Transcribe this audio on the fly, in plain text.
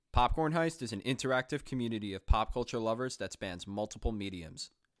Popcorn Heist is an interactive community of pop culture lovers that spans multiple mediums.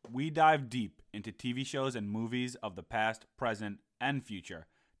 We dive deep into TV shows and movies of the past, present, and future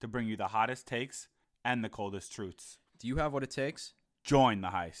to bring you the hottest takes and the coldest truths. Do you have what it takes? Join the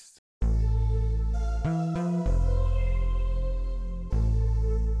heist.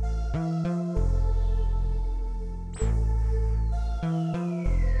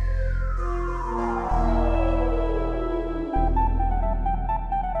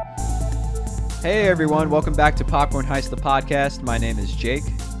 Hey everyone, welcome back to Popcorn Heist the podcast. My name is Jake.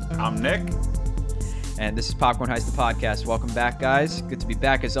 I'm Nick. And this is Popcorn Heist the podcast. Welcome back, guys. Good to be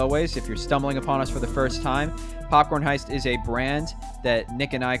back as always. If you're stumbling upon us for the first time, Popcorn Heist is a brand that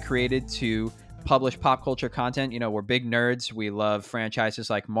Nick and I created to publish pop culture content. You know, we're big nerds. We love franchises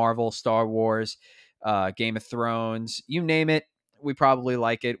like Marvel, Star Wars, Game of Thrones, you name it. We probably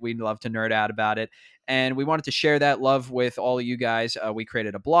like it. We'd love to nerd out about it. And we wanted to share that love with all of you guys. We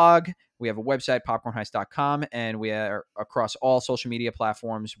created a blog. We have a website, popcornheist.com, and we are across all social media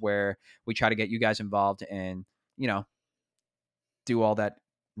platforms where we try to get you guys involved and, you know, do all that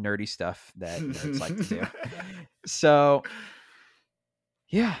nerdy stuff that nerds like to do. So,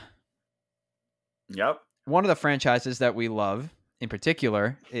 yeah. Yep. One of the franchises that we love in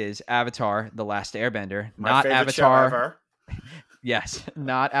particular is Avatar: The Last Airbender. My favorite show ever. Yes,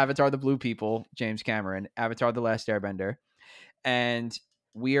 not Avatar the Blue People, James Cameron, Avatar the Last Airbender. And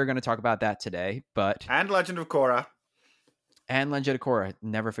we are going to talk about that today, And Legend of Korra. And Legend of Korra.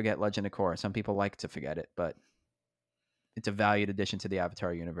 Never forget Legend of Korra. Some people like to forget it, but it's a valued addition to the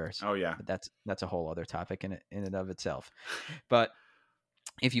Avatar universe. Oh, yeah. But that's a whole other topic in and of itself. But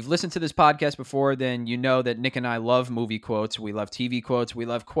if you've listened to this podcast before, then you know that Nick and I love movie quotes. We love TV quotes. We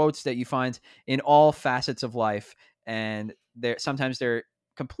love quotes that you find in all facets of life. And sometimes they're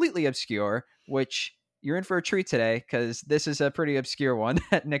completely obscure, which you're in for a treat today because this is a pretty obscure one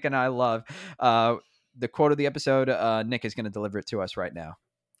that Nick and I love. The quote of the episode, Nick is going to deliver it to us right now.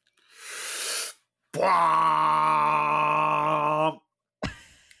 I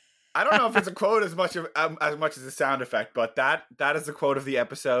don't know if it's a quote as much as a sound effect, but that is the quote of the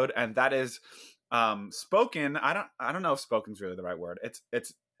episode, and that is spoken. I don't know if spoken's really the right word.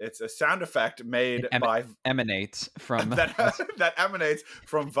 It's a sound effect made by emanates from that emanates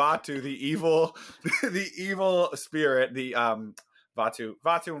from Vaatu, the evil spirit, the Vaatu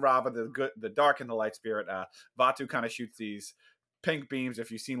and Rava, the dark and the light spirit. Vaatu kind of shoots these pink beams.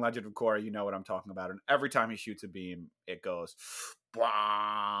 If you've seen Legend of Korra, you know what I'm talking about. And every time he shoots a beam, it goes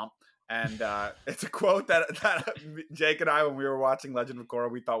Bwah! And it's a quote that Jake and I, when we were watching Legend of Korra,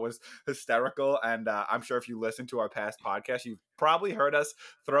 we thought was hysterical. And I'm sure if you listen to our past podcast, you've probably heard us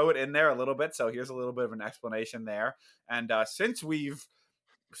throw it in there a little bit. So here's a little bit of an explanation there. And since we've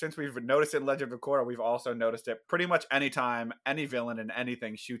noticed it in Legend of Korra, we've also noticed it pretty much anytime any villain in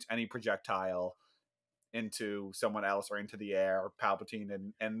anything shoots any projectile into someone else or into the air, or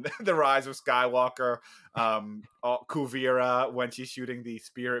Palpatine and the Rise of Skywalker, Kuvira when she's shooting the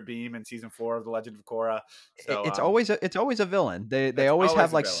spirit beam in season 4 of The Legend of Korra. So, it's always a villain. They always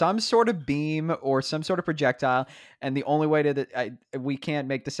have like some sort of beam or some sort of projectile, and the only way we can't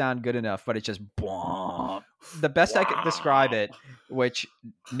make the sound good enough, but it's just Bwomp. The best I could describe it, which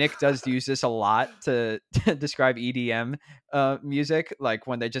Nick does use this a lot to describe EDM music, like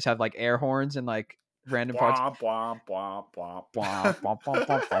when they just have like air horns and like random parts. The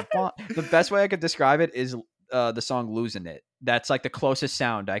best way I could describe it is the song "Losing It." That's like the closest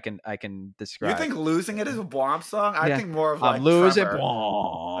sound I can describe. You think "Losing It" is a Blom song? I think more of like I'm losing.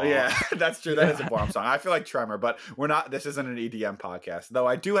 Yeah, that's true. That is a Blom song. I feel like Tremor, but we're not. This isn't an EDM podcast, though.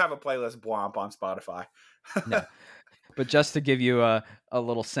 I do have a playlist Blomp on Spotify. No. But just to give you a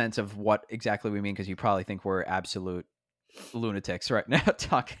little sense of what exactly we mean, because you probably think we're absolute lunatics right now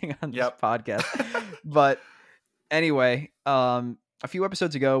talking on this podcast. But anyway, a few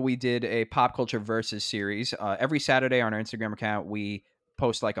episodes ago we did a pop culture versus series. Every Saturday on our Instagram account we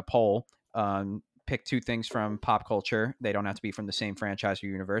post like a poll, pick 2 things from pop culture. They don't have to be from the same franchise or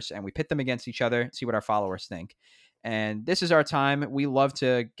universe, and we pit them against each other, see what our followers think. And this is our time. We love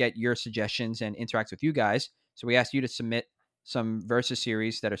to get your suggestions and interact with you guys, so we asked you to submit some versus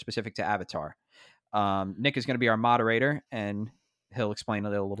series that are specific to Avatar. Nick is going to be our moderator, and he'll explain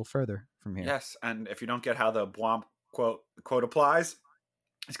it a little further from here. Yes, and if you don't get how the Blomp quote applies,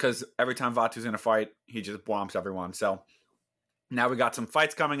 it's because every time Vaatu's in a fight, he just Blomps everyone. So now we got some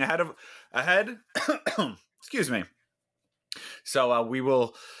fights coming ahead. Excuse me. So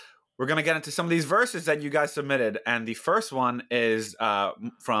we're going to get into some of these verses that you guys submitted, and the first one is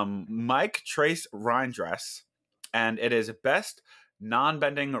from Mike Trace Reindress, and it is best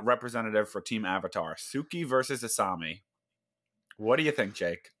non-bending representative for Team Avatar, Suki versus Asami. What do you think,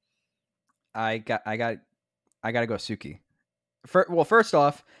 Jake? I got to go Suki. First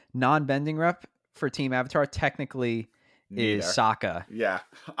off, non-bending rep for Team Avatar technically is Neither. Sokka. Yeah,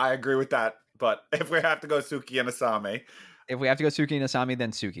 I agree with that. But if we have to go Suki and Asami, If we have to go Suki and Asami,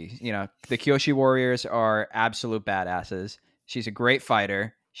 then Suki. You know, the Kyoshi Warriors are absolute badasses. She's a great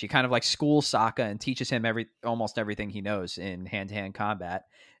fighter. She kind of like schools Sokka and teaches him almost everything he knows in hand-to-hand combat.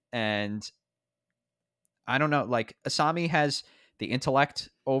 And I don't know, like Asami has the intellect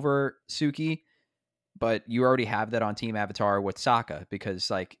over Suki, but you already have that on Team Avatar with Sokka because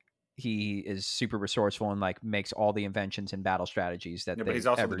like he is super resourceful and like makes all the inventions and battle strategies that yeah, but they he's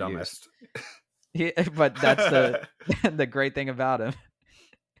also ever the use. dumbest. But that's the great thing about him.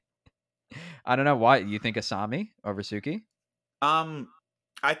 I don't know why you think Asami over Suki.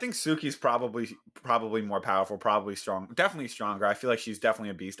 I think Suki's probably more powerful, probably strong, definitely stronger. I feel like she's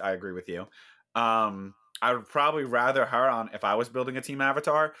definitely a beast. I agree with you. I would probably rather her on if I was building a team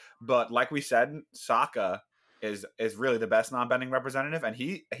avatar, but like we said, Sokka is really the best non-bending representative, and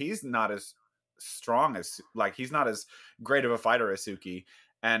he's not as strong as like he's not as great of a fighter as Suki.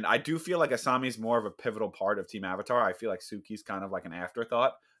 And I do feel like Asami's more of a pivotal part of Team Avatar. I feel like Suki's kind of like an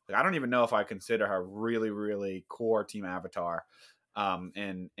afterthought. Like I don't even know if I consider her really, really core Team Avatar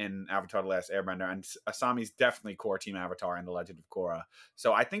in Avatar: The Last Airbender, and Asami's definitely core Team Avatar in The Legend of Korra.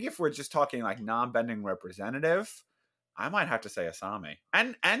 So I think if we're just talking like non-bending representative, I might have to say Asami.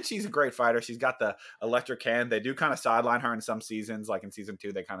 And she's a great fighter. She's got the electric hand. They do kind of sideline her in some seasons, like in season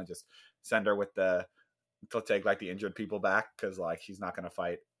 2, they kind of just send her with the to take like the injured people back because like she's not going to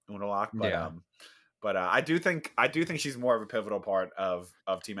fight Unalaq. But Yeah. I do think she's more of a pivotal part of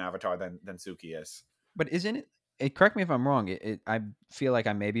Team Avatar than Suki is. But isn't it? Correct me if I'm wrong. I feel like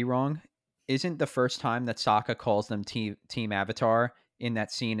I may be wrong. Isn't the first time that Sokka calls them Team Avatar in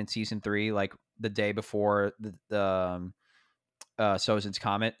that scene in season 3, like the day before the Sozin's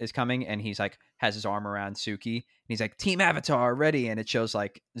comet is coming, and he's like has his arm around Suki, and he's like Team Avatar ready, and it shows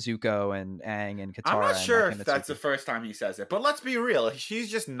like Zuko and Aang and Katara. I'm not sure and, like, if that's the first time he says it, but let's be real. She's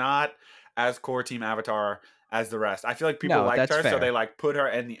just not as core Team Avatar as the rest. I feel like people No, liked that's her, so fair. they like put her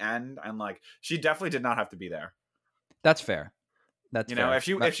in the end, and like she definitely did not have to be there. That's fair. That's You fair. know,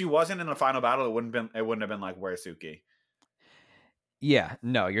 if she wasn't in the final battle, it wouldn't have been like where's Suki. Yeah,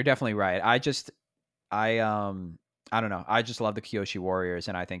 no, you're definitely right. I don't know. I just love the Kyoshi Warriors,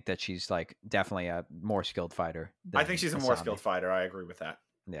 and I think that she's like definitely a more skilled fighter. I think she's a more Asami. skilled fighter. I agree with that.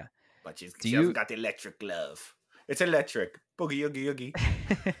 Yeah. But she Do you? hasn't got the electric glove. It's electric. Boogie oogie oogie.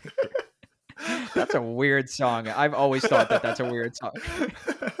 That's a weird song. I've always thought that that's a weird song.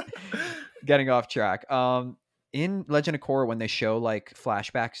 Getting off track. In Legend of Korra, when they show like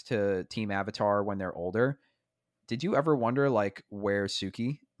flashbacks to Team Avatar when they're older, did you ever wonder like where's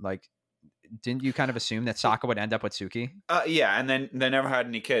Suki? Like, didn't you kind of assume that Sokka would end up with Suki? Yeah, and then they never had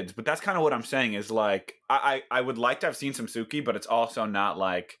any kids. But that's kind of what I'm saying is like I would like to have seen some Suki, but it's also not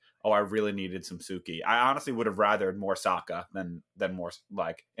like I really needed some Suki. I honestly would have rathered more Sokka than more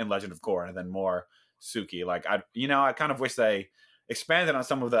like in Legend of Korra than more Suki. Like I kind of wish they expanded on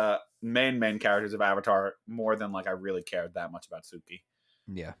some of the main characters of Avatar more than like I really cared that much about Suki.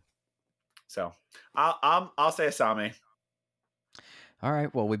 Yeah. So I'll say Asami. All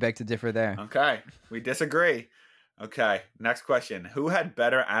right. Well, we beg to differ there. Okay, we disagree. Okay, next question. Who had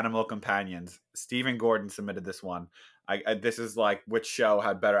better animal companions? Stephen Gordon submitted this one. This is like which show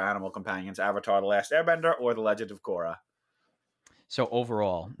had better animal companions? Avatar: The Last Airbender or The Legend of Korra? So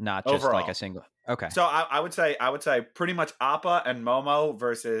overall, not just like a single. Okay. So I would say pretty much Appa and Momo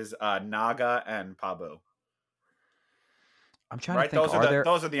versus Naga and Pabu. I'm trying to think.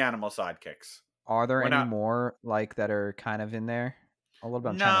 Those are the animal sidekicks. Are there any more like that are kind of in there? A little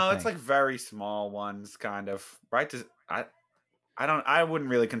bit. No, it's like very small ones, kind of. Right? I wouldn't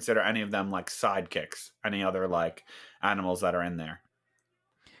really consider any of them like sidekicks. Any other like animals that are in there.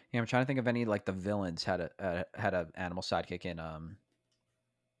 Yeah, I'm trying to think of any like the villains had a animal sidekick in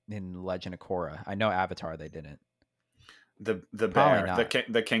Legend of Korra. I know Avatar they didn't. The bear,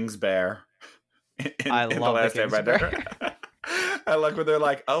 the king's bear. I love the King's Bear. I like when they're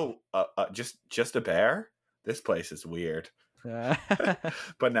like, oh, just a bear. This place is weird.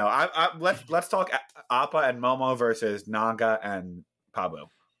 But no, let's talk Appa and Momo versus Naga and Pabu.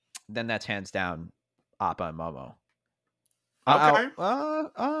 Then that's hands down Appa and Momo. Okay.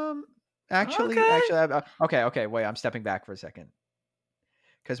 Actually, okay. Wait, I'm stepping back for a second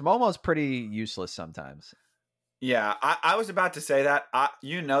because Momo's pretty useless sometimes. Yeah, I was about to say that.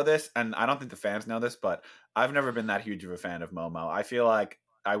 You know this, and I don't think the fans know this, but I've never been that huge of a fan of Momo. I feel like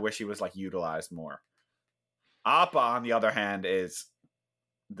I wish he was like utilized more. Appa, on the other hand, is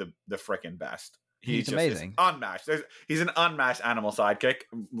the frickin' best. He's just is amazing. unmatched. He's an unmatched animal sidekick.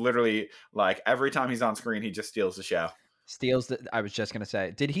 Literally, like every time he's on screen, he just steals the show. Steals the. I was just gonna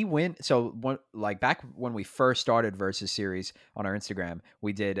say, did he win? So like back when we first started Versus series on our Instagram,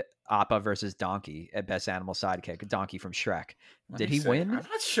 we did Appa versus Donkey at Best Animal Sidekick. Donkey from Shrek. Did he win? I'm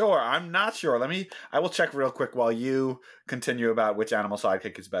not sure. I will check real quick while you continue about which animal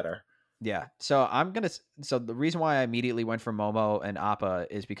sidekick is better. Yeah. So So the reason why I immediately went for Momo and Appa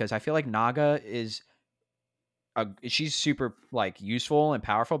is because I feel like Naga is she's super like useful and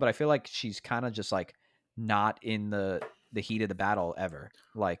powerful, but I feel like she's kind of just like not in the heat of the battle ever.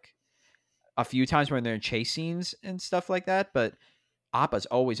 Like a few times when they're in chase scenes and stuff like that, but Appa's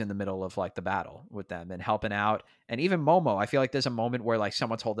always in the middle of like the battle with them and helping out. And even Momo, I feel like there's a moment where like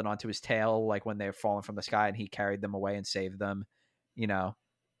someone's holding onto his tail, like when they're falling from the sky and he carried them away and saved them. You know,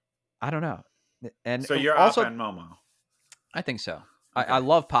 I don't know. And So you're also, Appa and Momo. I think so. Okay. I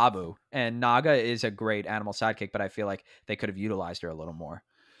love Pabu, and Naga is a great animal sidekick, but I feel like they could have utilized her a little more.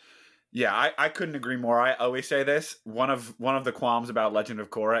 Yeah, I couldn't agree more. I always say this. One of the qualms about Legend of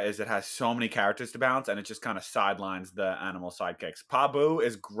Korra is it has so many characters to bounce, and it just kind of sidelines the animal sidekicks. Pabu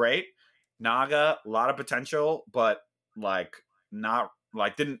is great. Naga, a lot of potential, but like not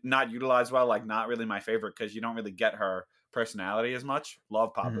utilized well. Like not really my favorite because you don't really get her personality as much.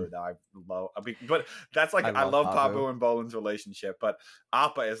 Love Pabu though. But that's like I love Pabu and Bolin's relationship. But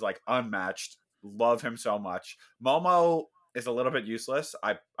Appa is like unmatched. Love him so much. Momo is a little bit useless.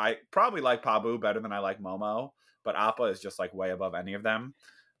 I probably like Pabu better than I like Momo, but Appa is just like way above any of them.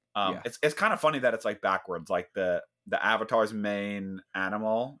 It's kind of funny that it's like backwards. Like the Avatar's main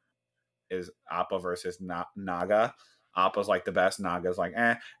animal is Appa versus Naga. Appa's like the best, Naga's like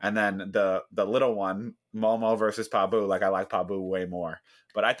eh, and then the little one Momo versus Pabu. Like I like Pabu way more,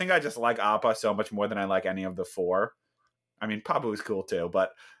 but I think I just like Appa so much more than I like any of the four. I mean Pabu is cool too,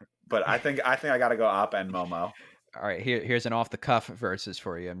 but I think I got to go Appa and Momo. All right, here's an off the cuff versus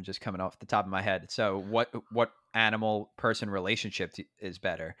for you. I'm just coming off the top of my head. So what animal person relationship is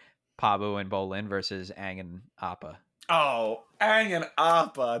better? Pabu and Bolin versus Aang and Appa. Oh, Aang and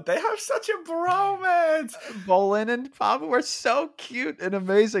Appa. They have such a bromance. Bolin and Pabu are so cute and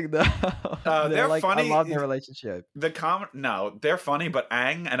amazing though. They're like, funny. I love their relationship. No, they're funny, but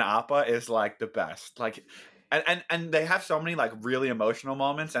Aang and Appa is like the best. Like and they have so many like really emotional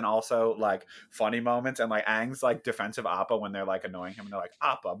moments and also like funny moments. And like Aang's like defensive Appa when they're like annoying him and they're like,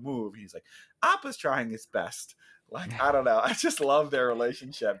 Appa, move. And he's like, Appa's trying his best. Like, I don't know. I just love their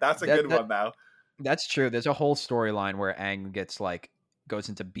relationship. That's a good one though. That's true. There's a whole storyline where Aang goes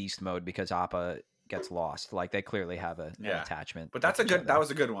into beast mode because Appa gets lost. Like they clearly have an attachment. But that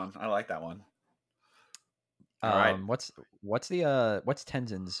was a good one. I like that one. All right. What's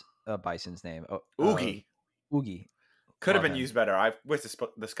Tenzin's bison's name? Oogie. Oogie. Could have been used better. I wish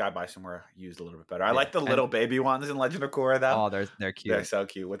the Sky Bison were used a little bit better. I like the little baby ones in Legend of Korra though. Oh, they're cute. They're so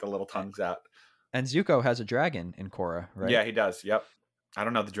cute with the little tongues out. And Zuko has a dragon in Korra, right? Yeah, he does. Yep. I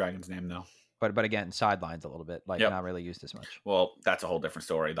don't know the dragon's name though. But again, sidelines a little bit, like not really used as much. Well, that's a whole different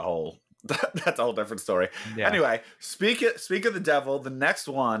story. That's a whole different story. Yeah. Anyway, speak of the devil. The next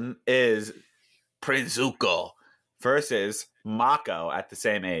one is Prince Zuko versus Mako at the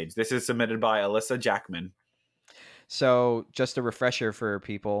same age. This is submitted by Alyssa Jackman. So, just a refresher for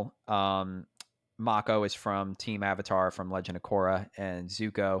people: Mako is from Team Avatar from Legend of Korra, and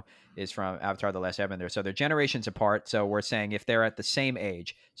Zuko is from Avatar: The Last Airbender. So they're generations apart. So we're saying if they're at the same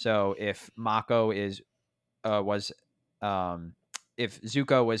age. So if Mako if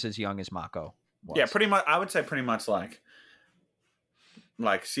Zuko was as young as Mako was. Yeah, pretty much. I would say pretty much like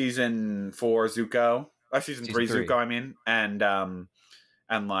season 4 Zuko, season 3 Zuko. I mean,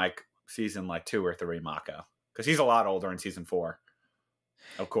 and like season like 2 or 3 Mako, because he's a lot older in season 4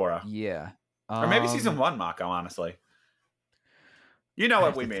 of Korra. Yeah. Or maybe season 1 Mako, honestly. You know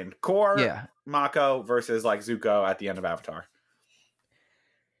what we mean. Korra, Mako versus like Zuko at the end of Avatar.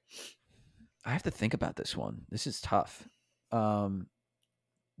 I have to think about this one. This is tough. The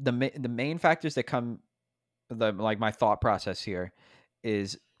main factors that come, my thought process here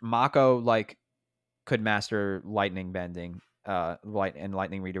is Mako like could master lightning bending,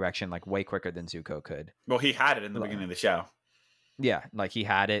 lightning redirection like way quicker than Zuko could. Well, he had it in the beginning of the show. Yeah, like he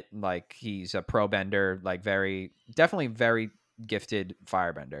had it. Like he's a pro bender, like definitely very gifted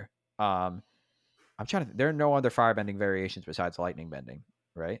firebender. I'm trying to. There are no other firebending variations besides lightning bending,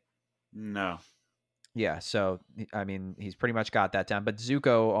 right? No. Yeah, so I mean, he's pretty much got that down. But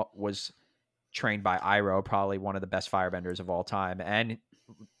Zuko was trained by Iroh, probably one of the best firebenders of all time, and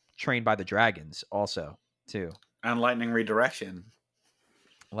trained by the dragons also too. And lightning redirection.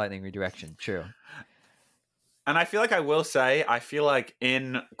 Lightning redirection, true. And I feel like I feel like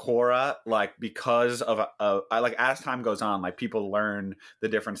in Korra, like because of like as time goes on, like people learn the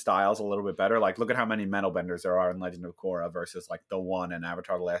different styles a little bit better. Like look at how many metal benders there are in Legend of Korra versus like the one in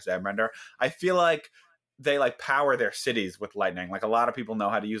Avatar: The Last Airbender. I feel like they like power their cities with lightning. Like a lot of people know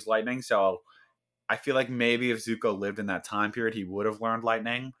how to use lightning, so I feel like maybe if Zuko lived in that time period, he would have learned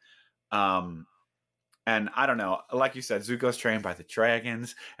lightning. And I don't know, like you said, Zuko's trained by the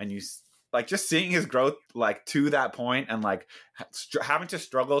dragons, and like just seeing his growth like to that point and like having to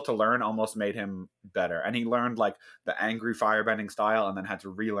struggle to learn almost made him better. And he learned like the angry firebending style and then had to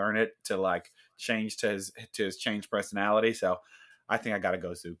relearn it to like change to his changed personality. So I think I got to go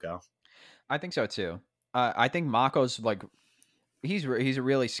Zuko. I think so too. I think Mako's like he's a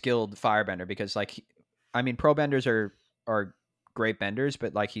really skilled firebender because like I mean pro benders are great benders,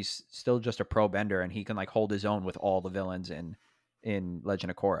 but like he's still just a pro bender and he can like hold his own with all the villains in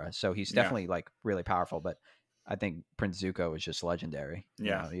Legend of Korra. So he's definitely like really powerful, but I think Prince Zuko is just legendary.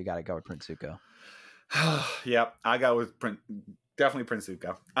 Yeah. You got to go with Prince Zuko. Yep, I go with definitely Prince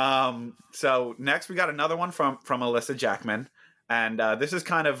Zuko. So next we got another one from Alyssa Jackman. And this is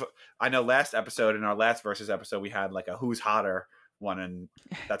kind of, I know last episode, in our last Versus episode, we had like a who's hotter one, and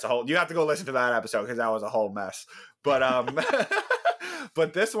that's a whole, you have to go listen to that episode because that was a whole mess. But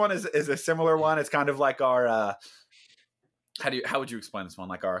but this one is a similar one. It's kind of like our how would you explain this one?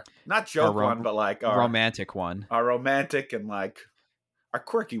 Like our not joke one, but like our romantic one. Our romantic and like our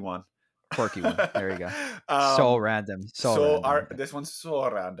quirky one. Quirky one. There you go. So random. So random. This one's so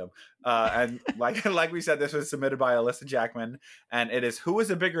random. And like we said, this was submitted by Alyssa Jackman, and it is, who is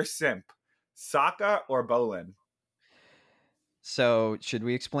a bigger simp, Sokka or Bolin? So should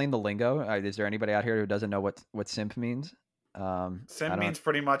we explain the lingo? Is there anybody out here who doesn't know what simp means? Simp means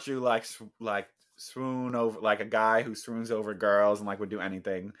pretty much you like swoon over, like a guy who swoons over girls and like would do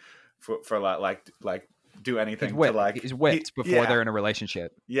anything for like do anything to like he's whipped before they're in a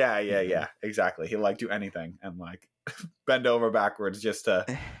relationship. Yeah, exactly. He'll like do anything and like bend over backwards just to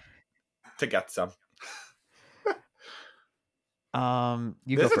get some.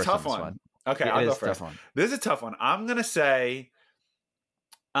 This is a tough one. Okay, I'll go first. This is a tough one. I'm gonna say,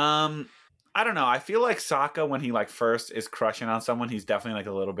 I don't know. I feel like Sokka, when he like first is crushing on someone, he's definitely like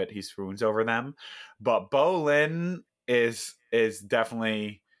a little bit, he swoons over them. But Bolin is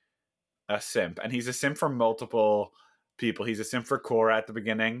definitely a simp, and he's a simp for multiple people. He's a simp for Korra at the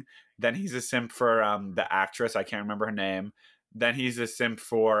beginning, then he's a simp for the actress, I can't remember her name, then he's a simp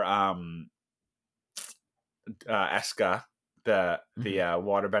for Eska, the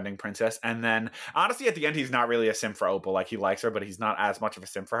waterbending princess, and then honestly at the end he's not really a simp for Opal. Like he likes her, but he's not as much of a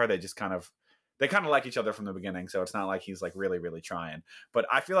simp for her. They kind of like each other from the beginning, so it's not like he's like really really trying. But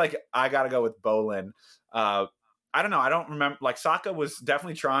I feel like I gotta go with Bolin. I don't know. I don't remember. Like Sokka was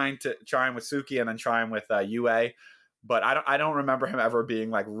definitely trying with Suki and then trying with Yue, but I don't remember him ever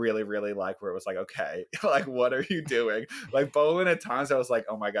being like really really like where it was like, okay, like what are you doing? Like Bolin at times I was like,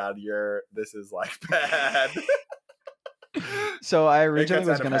 oh my god, this is like bad. So I originally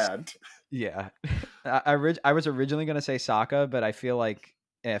was gonna I was originally gonna say Sokka, but I feel like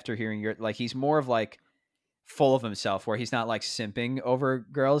after hearing he's more of like full of himself, where he's not like simping over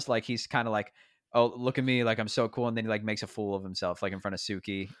girls. Like he's kind of like, oh, look at me, like I'm so cool, and then he like makes a fool of himself like in front of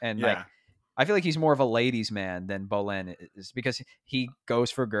Suki. And like I feel like he's more of a ladies' man than Bolin is, because he goes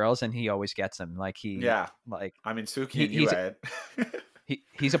for girls and he always gets them. Like like I mean Suki and Yue.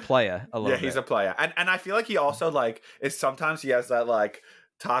 He's a player a little bit. He's a player. And I feel like he also like is sometimes he has that like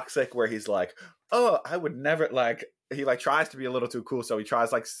toxic where he's like, oh, I would never, like he like tries to be a little too cool, so he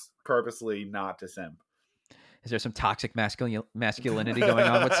tries like purposely not to simp. Is there some toxic masculinity going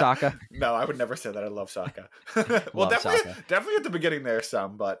on with Sokka? No, I would never say that. I love Sokka. Well, definitely at the beginning there's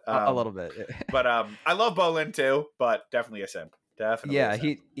some, but a little bit. But I love Bolin too, but definitely a simp. Definitely. Yeah,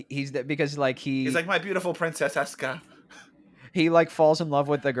 he's because like he's like my beautiful princess Eska. He like falls in love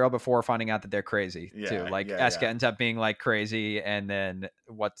with the girl before finding out that they're crazy too. Like Eska ends up being like crazy, and then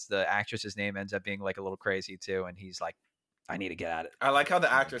what's the actress's name ends up being like a little crazy too, and he's like, I need to get at it. I like how the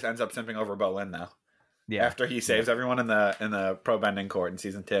actress ends up simping over Bolin though. Yeah. After he saves everyone in the pro bending court in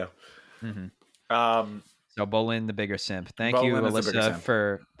season 2. Mm-hmm. So Bolin the bigger simp. Thank you,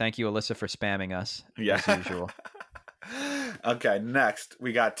 Alyssa, for spamming us as usual. Okay, next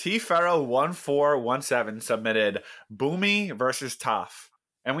we got T Pharaoh 1417 submitted Boomy versus Toph.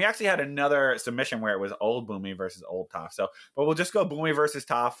 And we actually had another submission where it was old Boomy versus old Toph. So, but we'll just go Boomy versus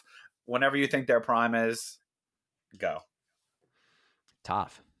Toph. Whenever you think their prime is, go.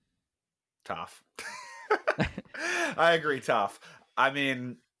 Toph. I agree, Toph. I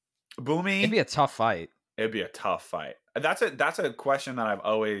mean, Boomy. It'd be a tough fight. That's a question that I've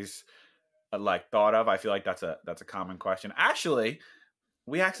always like thought of. I feel like that's a common question. Actually,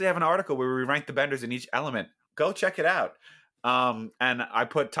 we actually have an article where we rank the benders in each element. Go check it out. And I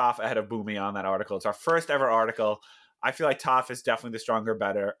put Toph ahead of Boomy on that article. It's our first ever article. I feel like Toph is definitely the stronger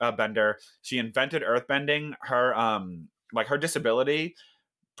bender. She invented earthbending. Her disability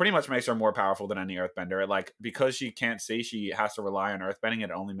pretty much makes her more powerful than any earthbender. Like, because she can't see, she has to rely on earthbending.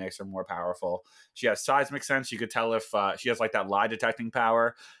 It only makes her more powerful. She has seismic sense. You could tell if she has like that lie detecting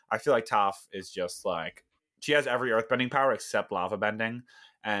power. I feel like Toph is just like, she has every earthbending power except lava bending.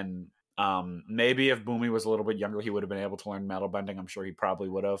 And maybe if Boomy was a little bit younger, he would have been able to learn metal bending. I'm sure he probably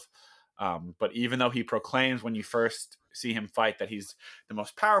would have. But even though he proclaims when you first see him fight that he's the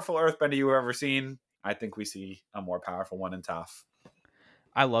most powerful earthbender you've ever seen, I think we see a more powerful one in Toph.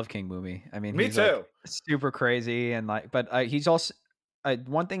 I love King Boomy. I mean, Me he's too. like super crazy and like, but he's also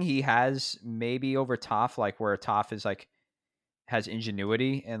one thing he has maybe over Toph, like where Toph is like has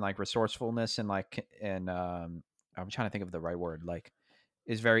ingenuity and like resourcefulness and like I'm trying to think of the right word, like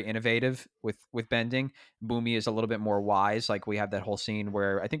is very innovative with bending. Boomy is a little bit more wise. Like we have that whole scene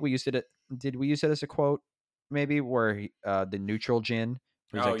where I think we used it. Did we use it as a quote? Maybe where the neutral Jin.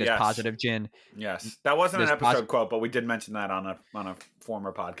 Where he's like, there's positive Jin. Yes, that wasn't an There's episode quote, but we did mention that on a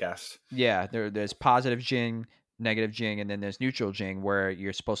former podcast. Yeah, there's positive Jing, negative Jing, and then there's neutral Jing where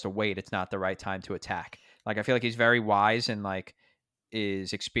you're supposed to wait. It's not the right time to attack. Like I feel like he's very wise and like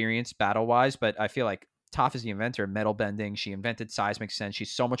is experienced battle wise, but I feel like Toph is the inventor of metal bending. She invented seismic sense.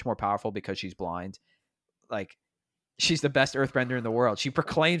 She's so much more powerful because she's blind. Like she's the best earthbender in the world. She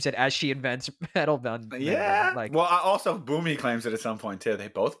proclaims it as she invents metal bending. Yeah. Like, well, also Boomy claims it at some point too. They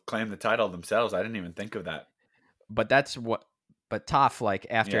both claim the title themselves. I didn't even think of that. But that's what. But Toph, like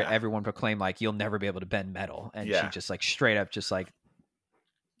after everyone proclaimed, like you'll never be able to bend metal, and she just like straight up just like.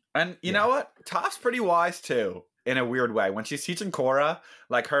 And you know what? Toph's pretty wise too, in a weird way. When she's teaching Korra,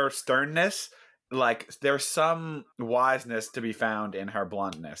 like her sternness, like there's some wiseness to be found in her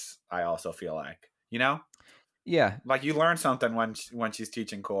bluntness. I also feel like, you know. Yeah, like you learn something when she's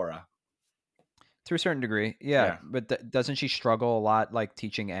teaching Korra. To a certain degree, yeah. But doesn't she struggle a lot, like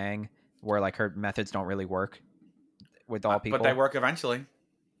teaching Aang, where like her methods don't really work with all people? But they work eventually.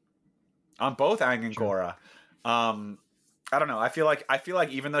 On both Aang and Korra. I don't know. I feel like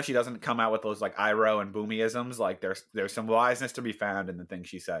even though she doesn't come out with those like Iroh and Boomyisms, like there's some wiseness to be found in the things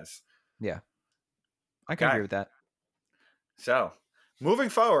she says. Yeah, I can agree with that. So, moving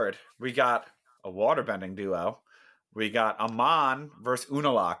forward, we got a waterbending duo. We got Amon versus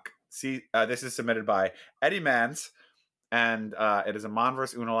Unalaq. See, this is submitted by Eddie Mans, and it is Amon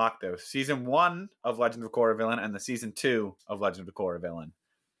versus Unalaq, the season 1 of Legend of Korra villain and the season 2 of Legend of Korra villain.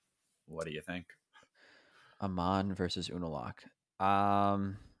 What do you think? Amon versus Unalaq.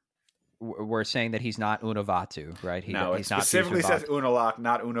 We're saying that he's not Unavatu, right? No, he's it specifically says Unalaq,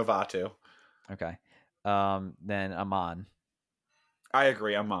 not Unavatu. Okay. Then Amon. I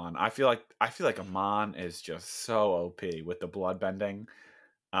agree, Amon. I feel like Amon is just so OP with the blood bending.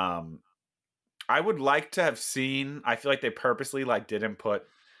 I would like to have seen. I feel like they purposely like didn't put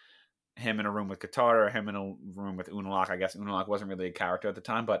him in a room with Katara or him in a room with Unalaq. I guess Unalaq wasn't really a character at the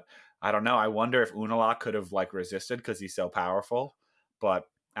time, but I don't know. I wonder if Unalaq could have like resisted because he's so powerful. But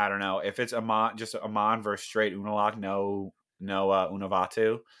I don't know if it's Amon, just Amon versus straight Unalaq. No,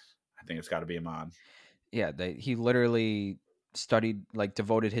 Unavatu. I think it's got to be Amon. Yeah, he literally studied, like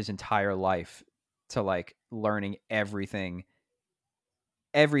devoted his entire life to like learning everything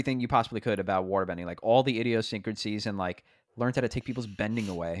you possibly could about waterbending, like all the idiosyncrasies, and like learned how to take people's bending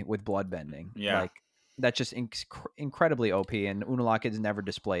away with blood bending. Yeah, like that's just incredibly OP, and Unalaq has never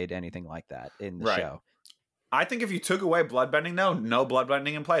displayed anything like that in the show. I think if you took away bloodbending, though, no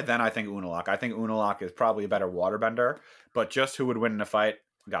bloodbending in play, then I think Unalaq. I think Unalaq is probably a better waterbender, but just who would win in a fight,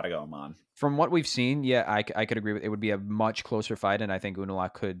 gotta go Amon. From what we've seen, yeah, I could agree with it. Would be a much closer fight, and I think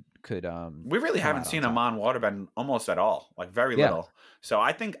Unalaq could. We really haven't seen Amon waterbend almost at all, like very little. So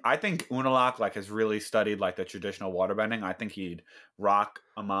I think Unalaq like has really studied like the traditional waterbending. I think he'd rock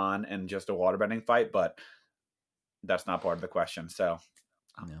Amon in just a waterbending fight, but that's not part of the question. So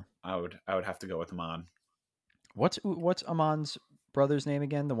no. I would have to go with Amon. What's Amon's brother's name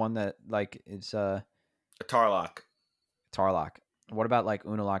again? The one that like is Tarlok. Tarlok. What about like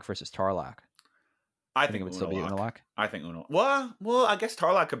Unalaq versus Tarlok? I think it would still be Unalaq. I think Unalaq. Well, I guess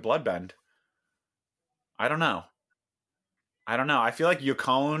Tarlok could bloodbend. I don't know. I feel like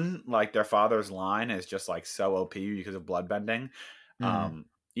Yukon, like their father's line, is just like so OP because of bloodbending.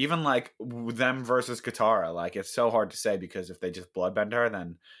 Even like them versus Katara, like it's so hard to say because if they just bloodbend her,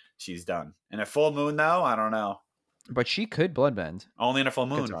 then she's done. In a full moon, though, I don't know. But she could bloodbend. Only in a full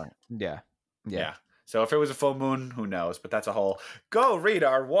moon. Yeah. So if it was a full moon, who knows? But that's a whole. Go read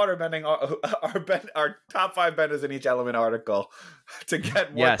our waterbending, our top 5 benders in each element article to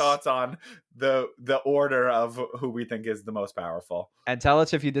get more thoughts on the order of who we think is the most powerful. And tell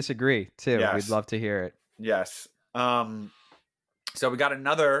us if you disagree too. Yes. We'd love to hear it. Yes. So we got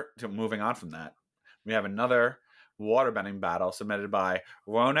another. Moving on from that, we have another waterbending battle submitted by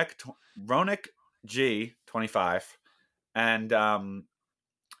Ronik G 25, and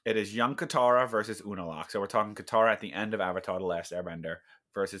it is young Katara versus Unalaq. So we're talking Katara at the end of Avatar: The Last Airbender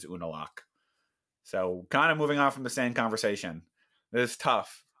versus Unalaq. So kind of moving on from the same conversation. This is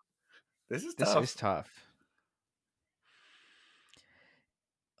tough. This is tough.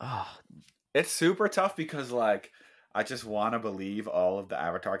 Oh. It's super tough because, like, I just want to believe all of the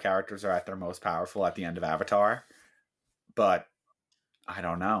Avatar characters are at their most powerful at the end of Avatar. But I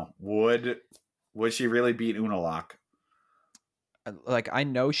don't know. Would she really beat Unalaq? Like, I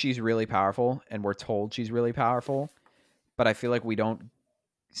know she's really powerful, and we're told she's really powerful, but I feel like we don't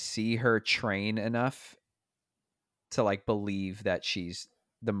see her train enough to, like, believe that she's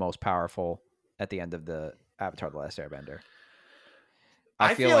the most powerful at the end of the Avatar: The Last Airbender.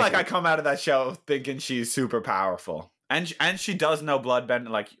 I feel like I come out of that show thinking she's super powerful. And she does know bloodbending.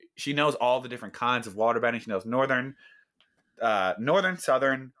 Like, she knows all the different kinds of waterbending. She knows northern,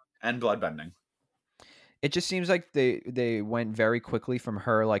 southern, and bloodbending. It just seems like they went very quickly from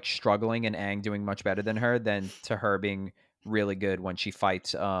her, like, struggling and Aang doing much better than her, than to her being really good when she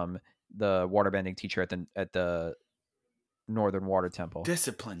fights the waterbending teacher at the Northern Water Temple.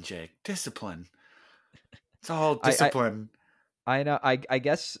 Discipline, Jake. Discipline. It's all discipline. I know. I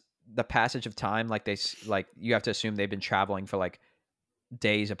guess the passage of time, like, you have to assume they've been traveling for, like,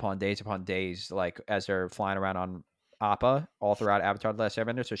 days upon days upon days, like, as they're flying around on Appa all throughout Avatar: The Last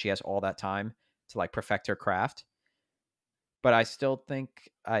Airbender. So she has all that time to, like, perfect her craft. But I still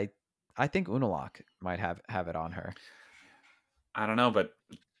think I think Unalaq might have it on her. I don't know, but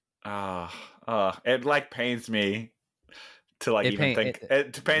it, like, pains me to, like, think.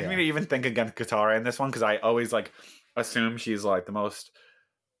 It pains me to even think against Katara in this one, because I always, like, assume she's, like, the most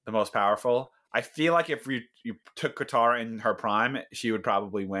powerful. I feel like if you took Katara in her prime, she would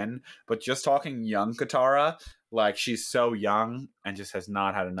probably win. But just talking young Katara, like, she's so young and just has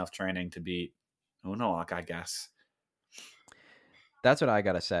not had enough training to beat Unalaq, I guess. That's what I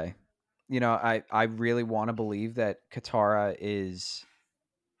gotta say. You know, I really want to believe that Katara is...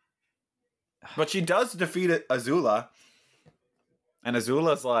 But she does defeat Azula. And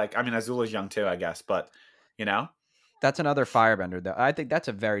Azula's, like... I mean, Azula's young too, I guess. But, you know? That's another firebender, though. I think that's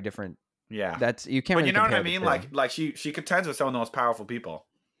a very different... Yeah. That's... You can't. But really you know what I compare mean? Like she contends with some of the most powerful people.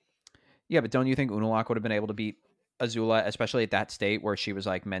 Yeah, but don't you think Unalaq would have been able to beat Azula, especially at that state where she was,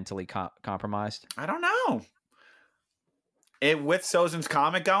 like, mentally compromised? I don't know. With Sozin's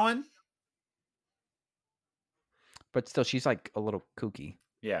comic going? But still, she's, like, a little kooky.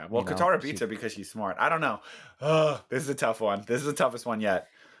 Yeah, well, Katara beats her because she's smart. I don't know. This is a tough one. This is the toughest one yet.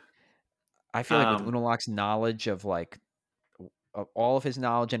 I feel like with Unalaq's knowledge of, like, of all of his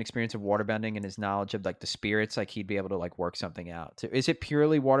knowledge and experience of waterbending and his knowledge of, like, the spirits, like, he'd be able to, like, work something out. So is it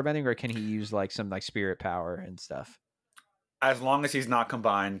purely waterbending, or can he use, like, some, like, spirit power and stuff? As long as he's not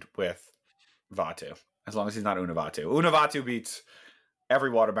combined with Vaatu. As long as he's not Unavaatu. Unavaatu beats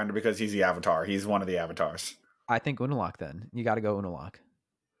every waterbender because he's the Avatar. He's one of the Avatars. I think Unalaq, then. You got to go Unalaq.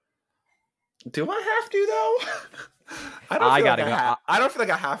 Do I have to, though? I don't feel like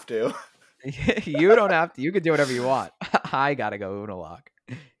I have to. You don't have to. You can do whatever you want. I got to go Unalaq.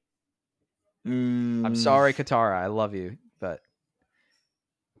 I'm sorry, Katara. I love you, but...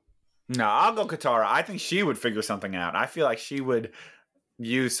 No, I'll go Katara. I think she would figure something out. I feel like she would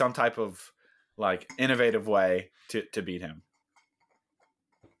use some type of, like, innovative way to beat him.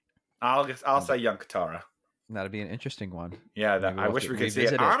 I'll say young Katara. That'd be an interesting one. Yeah, I wish we could see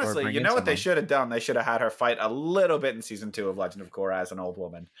it. Honestly, you know what they should have done? They should have had her fight a little bit in season 2 of Legend of Korra as an old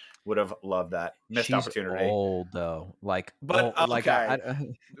woman. Would have loved that. Missed opportunity. Old though, like, but old, okay.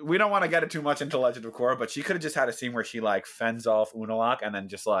 We don't want to get it too much into Legend of Korra, but she could have just had a scene where she, like, fends off Unalaq and then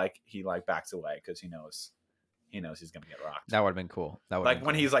just, like, he, like, backs away because he knows he's gonna get rocked. That would have been cool. That would like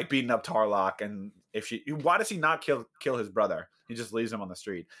when he's, like, beating up Tarlok, and why does he not kill his brother? He just leaves him on the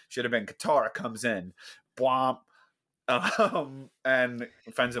street. Should have been Katara comes in, blomp. And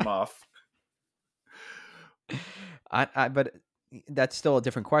fends him off. But that's still a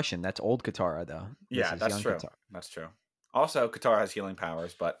different question. That's old Katara, though. Yeah, that's true. Katara. That's true. Also, Katara has healing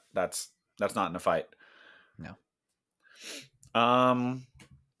powers, but that's not in a fight. No.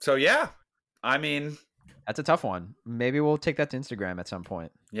 So yeah, I mean, that's a tough one. Maybe we'll take that to Instagram at some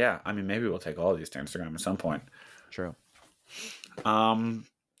point. Yeah, I mean, maybe we'll take all of these to Instagram at some point. True.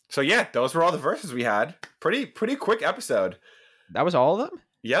 So yeah, those were all the verses we had. Pretty quick episode. That was all of them?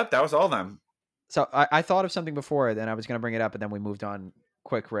 Yep, that was all of them. So I thought of something before, then I was going to bring it up, and then we moved on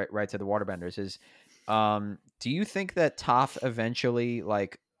quick right to the waterbenders. Do you think that Toph eventually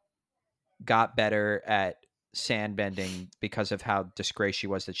like got better at sand bending because of how disgraced she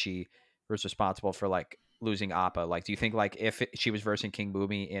was that she was responsible for like losing Appa? Like, do you think like if she was versing King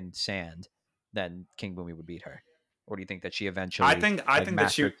Boomy in sand, then King Boomy would beat her? Or do you think that she eventually? I think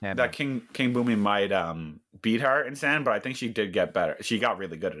that King Boomy might beat her in sand, but I think she did get better. She got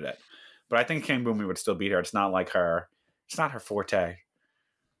really good at it. But I think King Boomy would still beat her. It's not her forte.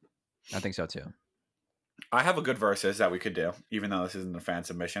 I think so too. I have a good versus that we could do, even though this isn't a fan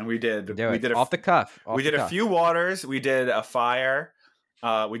submission. We did off the cuff. We did a few waters. We did a fire.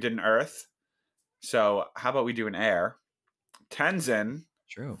 We did an earth. So how about we do an air? Tenzin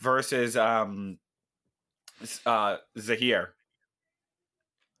versus Zahir.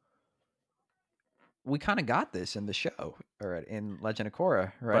 We kind of got this in the show or in Legend of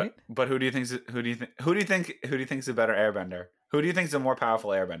Korra, right? But who do you think's the better airbender? Who do you think's the more powerful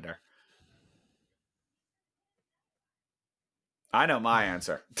airbender? I know my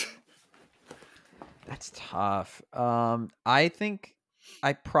answer. That's tough. I think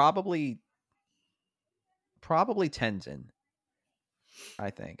I probably Tenzin.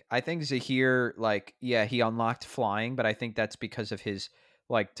 I think Zahir, like, yeah, he unlocked flying, but I think that's because of his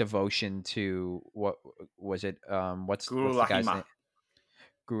like devotion to what was it? What's the guy's name?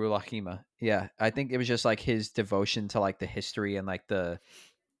 Guru Lahima. Yeah, I think it was just like his devotion to like the history and like the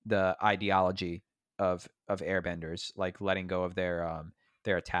ideology of airbenders, like letting go of their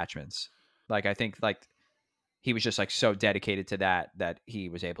attachments. Like I think like he was just like so dedicated to that he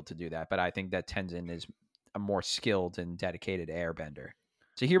was able to do that. But I think that Tenzin is a more skilled and dedicated airbender.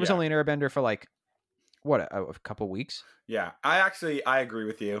 So he was only an airbender for like what a couple weeks. Yeah, I agree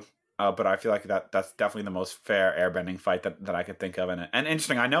with you. But I feel like that's definitely the most fair airbending fight that I could think of. And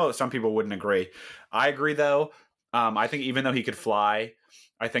interesting, I know some people wouldn't agree. I agree though. I think even though he could fly,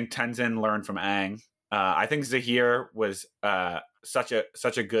 I think Tenzin learned from Aang. I think Zahir was such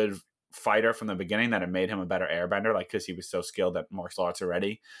a good fighter from the beginning that it made him a better airbender, like because he was so skilled at martial arts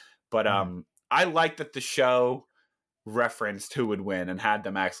already. But I like that the show referenced who would win and had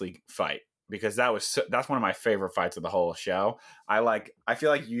them actually fight, because that's one of my favorite fights of the whole show. I feel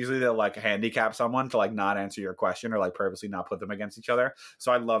like usually they'll like handicap someone to like not answer your question or like purposely not put them against each other.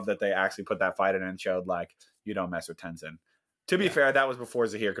 So I love that they actually put that fight in and showed like you don't mess with Tenzin. To be fair, that was before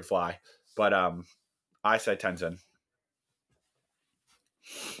Zahir could fly, but I say Tenzin.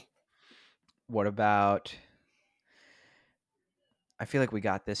 What about? I feel like we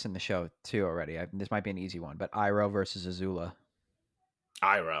got this in the show too already. This might be an easy one, but Iroh versus Azula.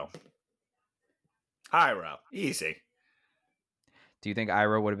 Iroh, easy. Do you think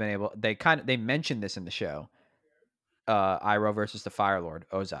Iroh would have been able? They mentioned this in the show. Iroh versus the Fire Lord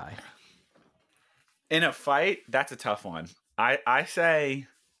Ozai. In a fight, that's a tough one. I say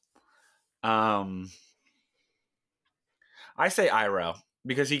Iroh,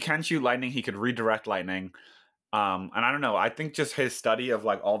 because he can shoot lightning. He could redirect lightning. And I don't know. I think just his study of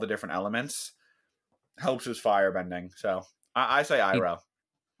like all the different elements helps his firebending. So I say Iroh.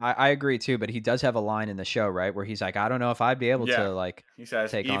 I agree too, but he does have a line in the show, right, where he's like, "I don't know if I'd be able to like." He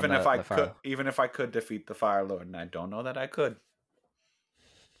says, "Even if I could defeat the Fire Lord, and I don't know that I could."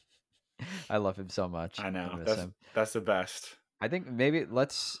 I love him so much. I know that's the best. I think maybe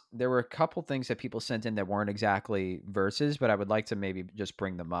there were a couple things that people sent in that weren't exactly verses, but I would like to maybe just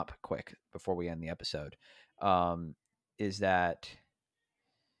bring them up quick before we end the episode. Is that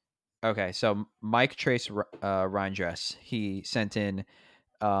okay? So Mike Trace Reindress, he sent in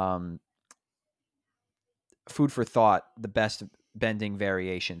food for thought, the best bending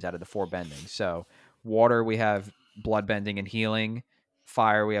variations out of the 4 bendings. So water, we have blood bending and healing.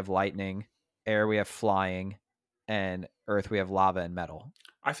 Fire, we have lightning. Air, we have flying. And earth, we have lava and metal.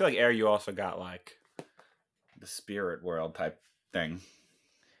 I feel like air, you also got like the spirit world type thing.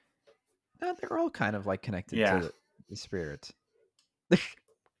 No, they're all kind of like connected to the spirits.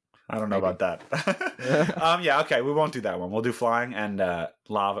 I don't know about that. Yeah, okay, we won't do that one. We'll do flying and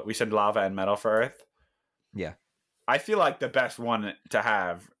lava. We said lava and metal for earth. Yeah. I feel like the best one to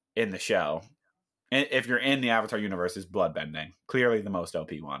have in the show, if you're in the Avatar universe, is bloodbending. Clearly the most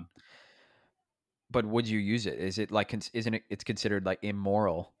OP one. But would you use it? Is it like, isn't it? It's considered like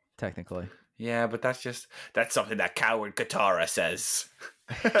immoral technically. Yeah, but that's something that coward Katara says.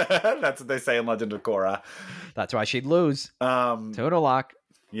 That's what they say in Legend of Korra. That's why she'd lose. Total lock.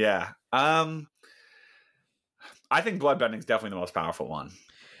 Yeah. I think bloodbending is definitely the most powerful one.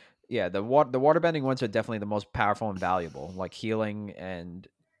 Yeah, the waterbending ones are definitely the most powerful and valuable, like healing and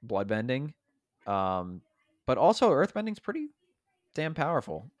bloodbending, but also earthbending's pretty damn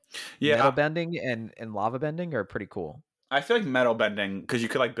powerful. Yeah, Metal bending and lava bending are pretty cool. I feel like metal bending, because you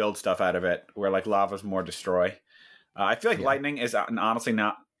could like build stuff out of it, where like lava's more destroy. I feel like Yeah. lightning is honestly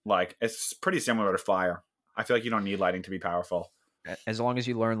not like, it's pretty similar to fire. I feel like you don't need lightning to be powerful. As long as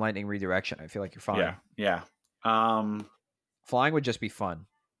you learn lightning redirection, I feel like you're fine. Yeah. Flying would just be fun.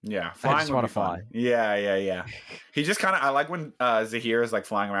 Yeah, I flying just would want be to fun. fly. Yeah. He just kind of, I like when Zahir is like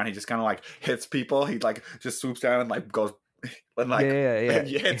flying around. He just kind of like hits people. He like just swoops down and like goes and like Yeah.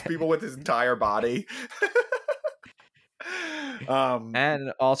 he hits people with his entire body.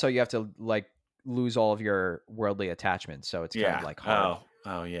 And also you have to like lose all of your worldly attachments, so it's kind of like hard.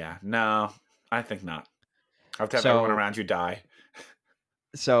 Oh yeah. No, I think not. I have to have So- everyone around you die.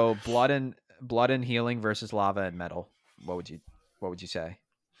 So blood and healing versus lava and metal. What would you say?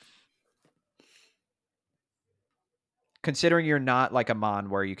 Considering you're not like a Mon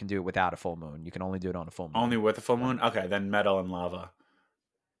where you can do it without a full moon, you can only do it on a full moon. Only with a full moon? Okay, then metal and lava.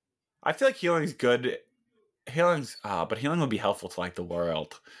 I feel like healing's good. But healing would be helpful to like the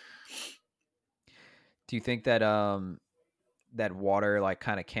world. Do you think that that water like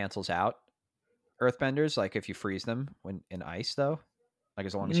kind of cancels out earthbenders, like if you freeze them when in ice though? Like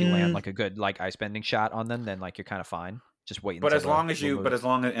as long as you land like a good like ice bending shot on them, then like you're kind of fine. Just waiting. But as long as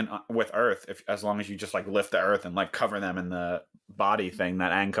with earth, as long as you just like lift the earth and like cover them in the body thing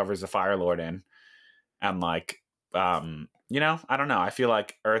that Aang covers the Fire Lord in, and like I don't know. I feel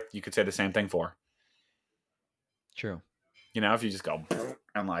like earth you could say the same thing for. True. If you just go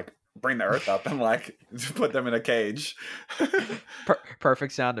and like bring the earth up and like put them in a cage.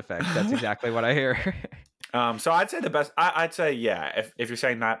 Perfect sound effect. That's exactly what I hear. So I'd say the best. I'd say if you're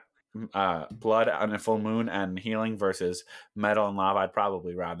saying that blood on a full moon and healing versus metal and lava, I'd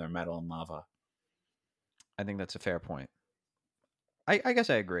probably rather metal and lava. I think that's a fair point. I guess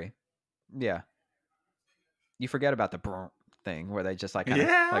I agree. Yeah. You forget about the thing where they just like kind of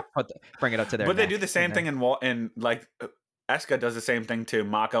like bring it up to their. But they neck do the same thing in like Eska does the same thing to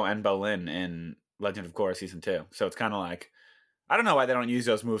Mako and Bolin in Legend of Korra season 2. So it's kind of like, I don't know why they don't use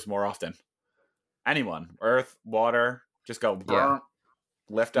those moves more often. Anyone, earth, water, just go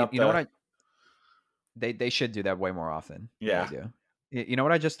lift up. You know what they should do that way more often. Yeah. They do. You know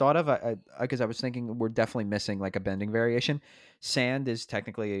what I just thought of? Because I was thinking we're definitely missing like a bending variation. Sand is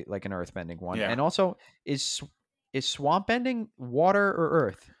technically like an earth bending one, and also is swamp bending water or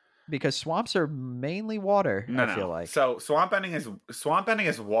earth? Because swamps are mainly water. I feel like so. Swamp bending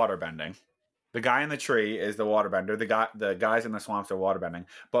is water bending. The guy in the tree is the water bender. The guys in the swamps are water bending.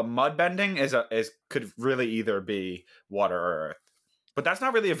 But mud bending could really either be water or earth. But that's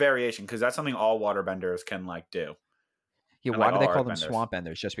not really a variation because that's something all water benders can like do. Yeah, why do they call them swamp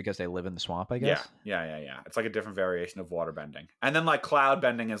benders? Just because they live in the swamp, I guess? Yeah. It's like a different variation of water bending. And then like cloud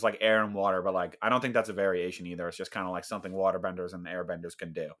bending is like air and water, but like I don't think that's a variation either. It's just kind of like something water benders and air benders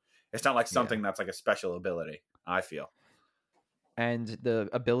can do. It's not like something that's like a special ability, I feel. And the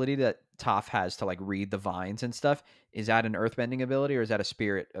ability that Toph has to like read the vines and stuff, is that an earthbending ability or is that a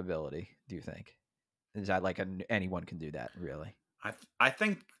spirit ability, do you think? Is that like anyone can do that, really? I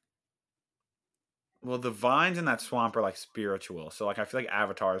think... Well, the vines in that swamp are like spiritual, so like I feel like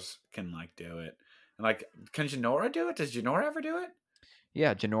avatars can like do it. And like, can Jinora do it? Does Jinora ever do it?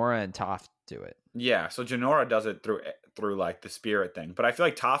 Yeah, Jinora and Toph do it. Yeah, so Jinora does it through like the spirit thing, but I feel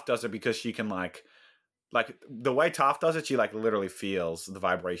like Toph does it because she can like the way Toph does it, she like literally feels the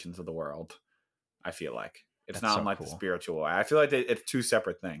vibrations of the world. I feel like it's not like the spiritual way. I feel like it's two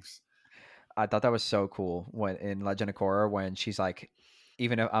separate things. I thought that was so cool when in Legend of Korra when she's like,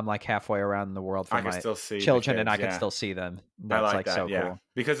 even if I'm like halfway around the world from my children and I can still see them. That's like that, so cool.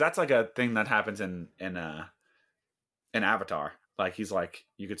 Because that's like a thing that happens in Avatar. Like he's like,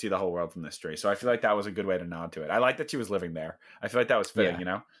 you could see the whole world from this tree. So I feel like that was a good way to nod to it. I like that she was living there. I feel like that was fitting, you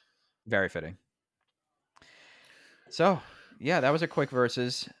know? Very fitting. So yeah, that was a quick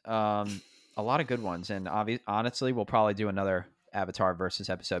versus. A lot of good ones. And honestly, we'll probably do another Avatar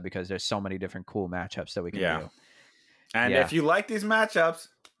versus episode because there's so many different cool matchups that we can do. And if you like these matchups,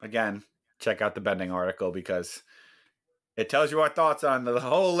 again, check out the bending article because it tells you our thoughts on the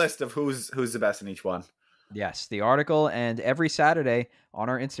whole list of who's the best in each one. Yes, the article, and every Saturday on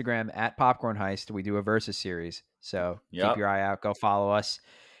our Instagram at Popcorn Heist, we do a versus series. So keep your eye out. Go follow us.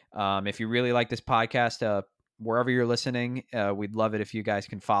 If you really like this podcast, wherever you're listening, we'd love it if you guys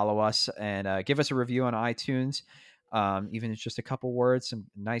can follow us and give us a review on iTunes. Even if it's just a couple words, some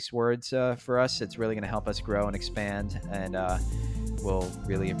nice words for us, it's really going to help us grow and expand, and we'll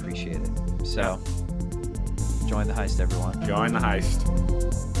really appreciate it. So join the heist, everyone. Join the heist.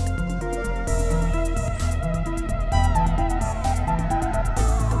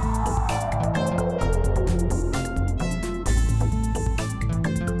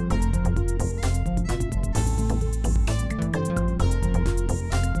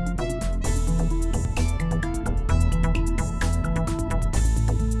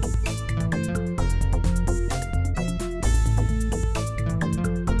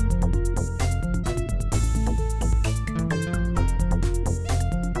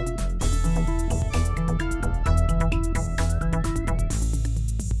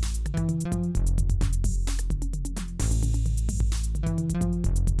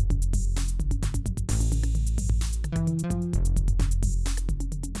 Bye.